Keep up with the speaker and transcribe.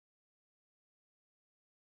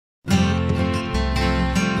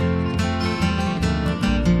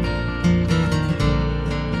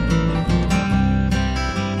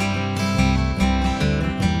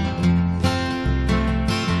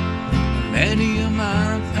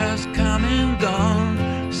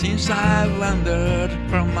times I've wandered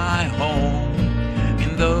from my home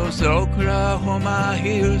in those Oklahoma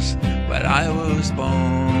hills where I was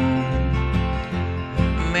born.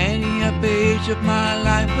 Many a page of my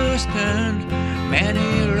life was turned,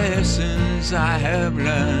 many lessons I have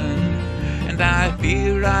learned, and I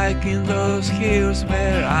feel like in those hills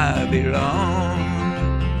where I belong.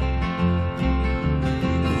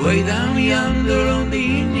 Way down yonder on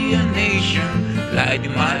the Indian Nation,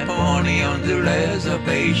 riding my pony on the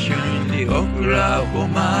reservation in the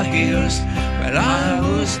Oklahoma hills where I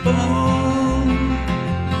was born.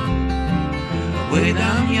 Way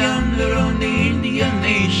down yonder on the Indian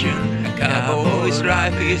Nation, a cowboy's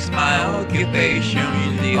life is my occupation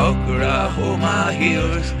in the Oklahoma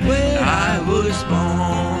hills where I was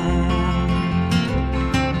born.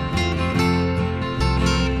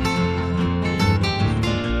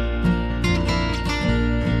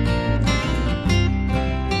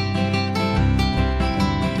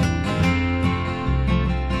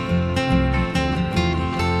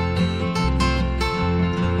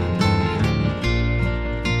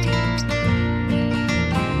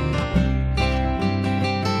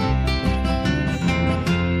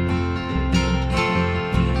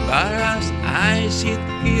 But as I sit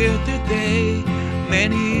here today,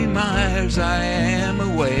 many miles I am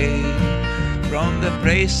away from the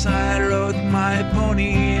place I rode my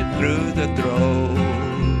pony through the drove,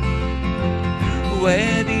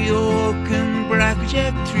 where the oak and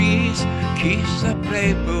blackjack trees kiss the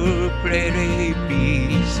purple prairie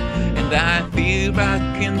peace, and I feel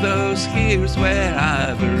back in those hills where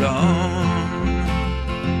I belong.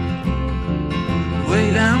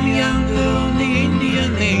 Way down yonder on the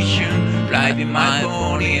Indian Nation, riding my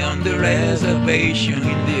pony on the reservation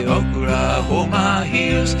in the Oklahoma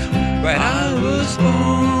hills where I was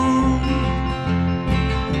born.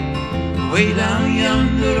 Way down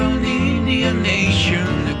yonder on the Indian Nation,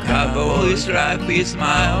 the cowboy's life is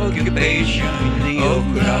my occupation in the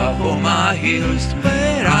Oklahoma hills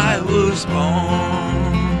where I was born.